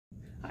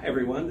Hi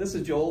everyone, this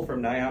is Joel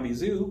from Niamey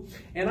Zoo,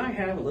 and I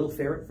have a little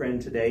ferret friend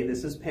today.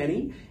 This is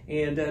Penny,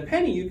 and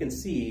Penny, you can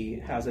see,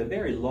 has a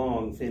very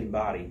long, thin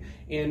body.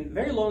 And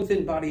very long,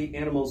 thin body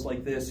animals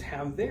like this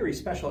have very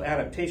special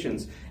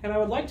adaptations, and I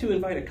would like to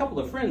invite a couple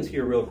of friends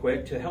here real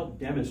quick to help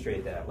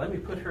demonstrate that. Let me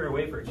put her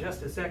away for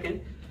just a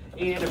second,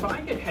 and if I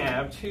could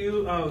have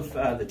two of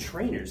the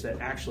trainers that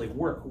actually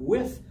work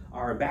with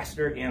our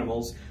ambassador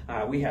animals.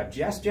 We have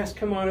Jess. Jess,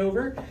 come on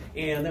over.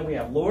 And then we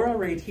have Laura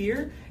right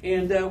here.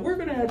 And we're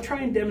going to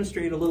try and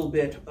demonstrate a little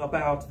bit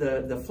about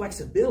the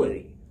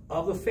flexibility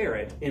of a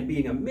ferret in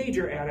being a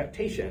major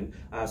adaptation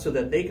so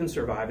that they can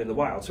survive in the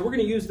wild. So we're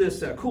going to use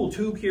this cool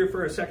tube here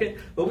for a second,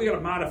 but we got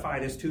to modify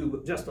this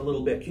tube just a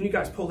little bit. Can you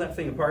guys pull that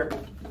thing apart?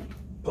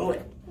 Pull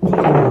it. Pull it.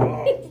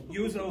 Oh,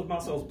 use those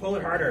muscles. Pull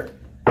it harder.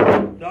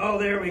 Oh,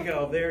 there we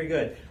go. Very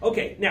good.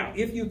 Okay, now,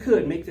 if you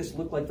could make this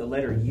look like the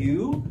letter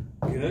U.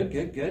 Good,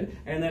 good, good.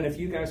 And then if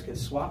you guys could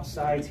swap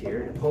sides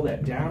here and pull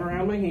that down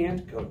around my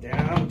hand. Go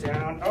down,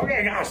 down.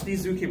 Okay, gosh,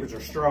 these zookeepers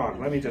are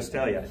strong. Let me just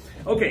tell you.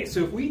 Okay,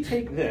 so if we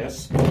take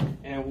this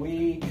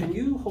and can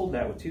you hold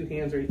that with two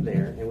hands right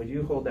there? And would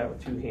you hold that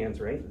with two hands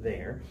right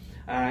there?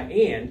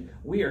 And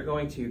we are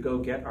going to go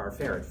get our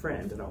ferret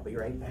friend, and I'll be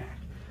right back.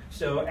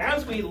 So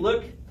as we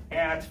look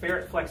at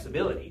ferret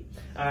flexibility,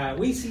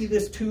 we see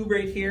this tube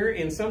right here,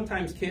 and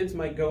sometimes kids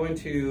might go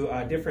into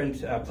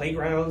different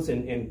playgrounds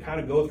and kind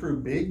of go through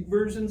big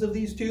versions of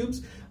these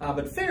tubes,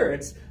 but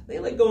ferrets, they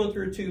like going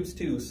through tubes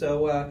too.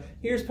 So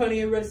here's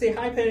Penny. Everybody say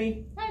hi,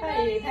 Penny.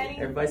 Hi, Penny.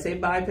 Everybody say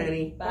bye,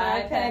 Penny.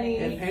 Bye, Penny.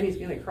 And Penny's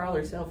gonna crawl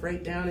herself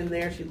right down in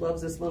there. She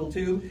loves this little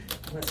tube.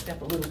 Let's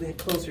step a little bit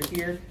closer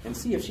here and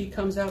see if she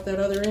comes out that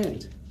other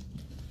end.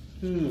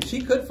 She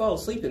could fall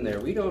asleep in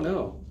there. We don't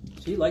know.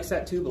 She likes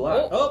that tube a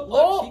lot. Oh,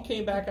 look, she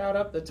came back out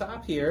up the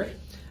top here.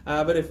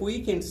 But if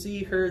we can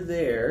see her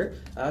there,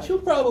 she'll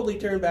probably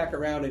turn back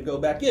around and go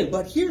back in.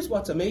 But here's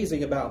what's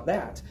amazing about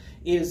that,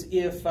 is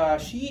if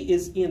she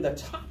is in the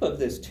top of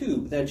this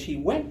tube, then she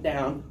went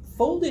down,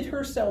 folded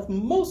herself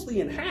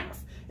mostly in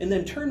half, and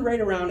then turned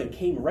right around and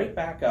came right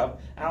back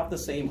up out the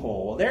same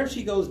hole. Well, there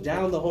she goes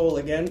down the hole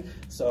again,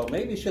 so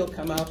maybe she'll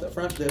come out the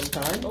front this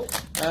time.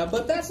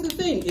 But that's the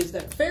thing, is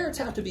that ferrets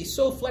have to be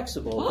so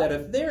flexible that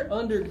if they're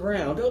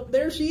underground, oh,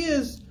 there she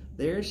is.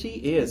 There she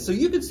is. So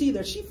you can see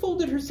that she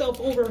folded herself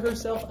over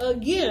herself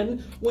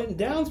again, went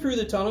down through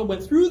the tunnel,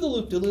 went through the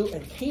loop-de-loop,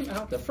 and came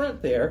out the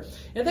front there.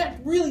 And that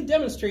really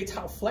demonstrates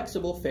how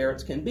flexible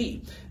ferrets can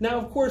be. Now,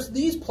 of course,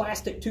 these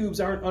plastic tubes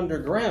aren't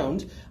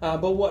underground,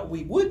 but what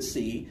we would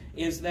see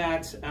is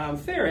that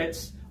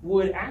ferrets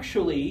would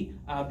actually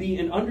be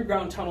in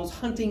underground tunnels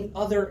hunting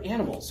other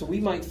animals. So we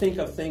might think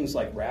of things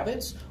like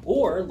rabbits,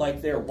 or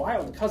like their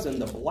wild cousin,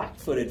 the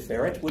black-footed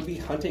ferret, would be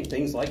hunting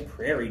things like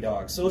prairie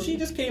dogs. So she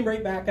just came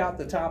right back out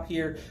the top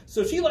here.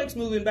 So she likes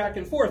moving back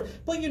and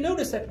forth. But you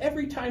notice that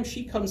every time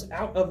she comes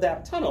out of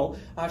that tunnel,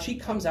 she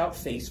comes out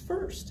face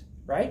first.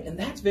 Right? And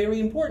that's very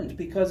important,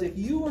 because if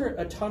you were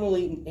a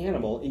tunneling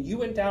animal and you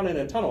went down in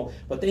a tunnel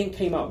but then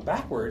came out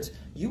backwards,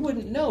 you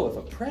wouldn't know if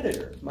a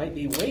predator might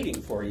be waiting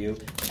for you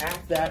at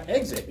that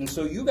exit. And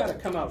so you got to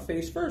come out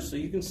face first so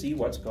you can see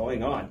what's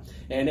going on.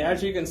 And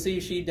as you can see,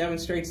 she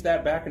demonstrates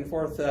that back and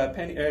forth.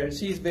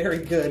 She's very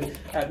good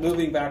at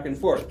moving back and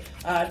forth.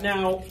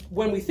 Now,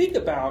 when we think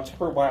about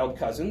her wild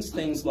cousins,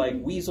 things like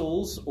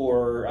weasels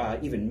or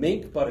even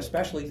mink, but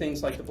especially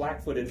things like the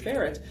black-footed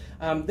ferret,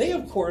 they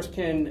of course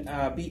can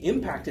be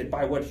impacted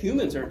by what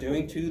humans are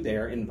doing to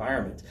their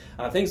environment.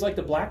 Things like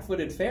the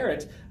black-footed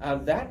ferret,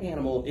 that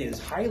animal is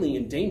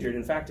highly endangered.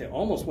 In fact, it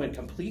almost went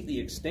completely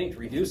extinct,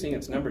 reducing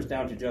its numbers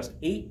down to just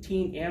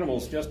 18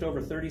 animals just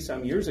over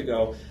 30-some years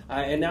ago.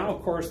 And now,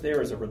 of course,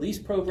 there is a release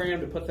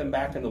program to put them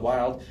back in the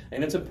wild,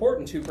 and it's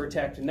important to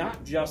protect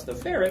not just the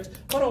ferret,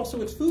 but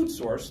also its food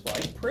source,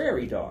 like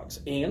prairie dogs,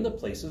 and the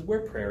places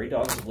where prairie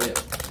dogs live.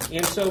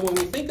 And so when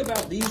we think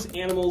about these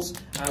animals,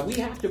 we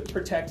have to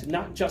protect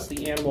not just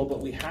the animal, but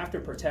we have to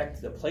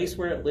protect the place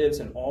where it lives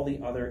and all the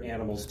other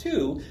animals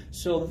too,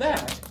 so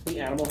that the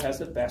animal has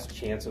the best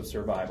chance of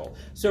survival.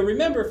 So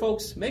remember,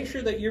 folks, make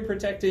sure that you're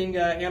protecting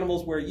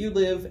animals where you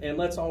live, and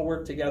let's all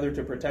work together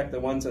to protect the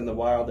ones in the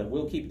wild, and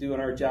we'll keep doing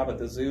our job at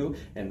the zoo.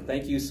 And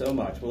thank you so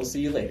much. We'll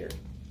see you later.